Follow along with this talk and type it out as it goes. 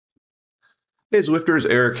Hey Zwifters,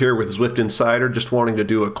 Eric here with Zwift Insider, just wanting to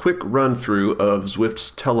do a quick run through of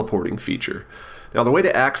Zwift's teleporting feature. Now the way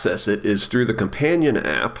to access it is through the companion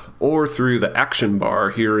app or through the action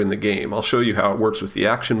bar here in the game. I'll show you how it works with the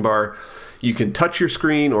action bar. You can touch your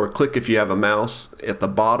screen or click if you have a mouse at the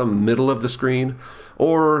bottom middle of the screen,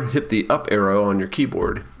 or hit the up arrow on your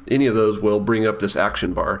keyboard. Any of those will bring up this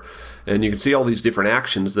action bar, and you can see all these different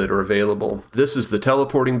actions that are available. This is the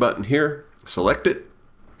teleporting button here. Select it.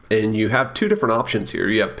 And you have two different options here.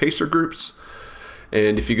 You have pacer groups,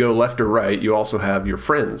 and if you go left or right, you also have your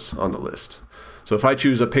friends on the list. So if I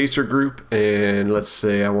choose a pacer group, and let's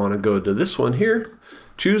say I want to go to this one here,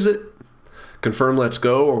 choose it, confirm let's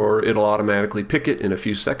go, or it'll automatically pick it in a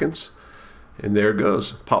few seconds. And there it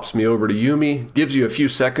goes. Pops me over to Yumi, gives you a few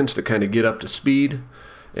seconds to kind of get up to speed,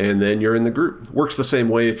 and then you're in the group. Works the same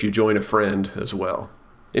way if you join a friend as well.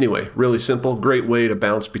 Anyway, really simple, great way to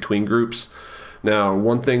bounce between groups. Now,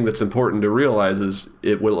 one thing that's important to realize is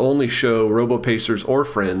it will only show RoboPacers or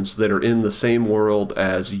friends that are in the same world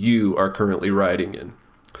as you are currently riding in.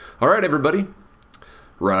 All right, everybody,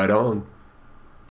 ride on.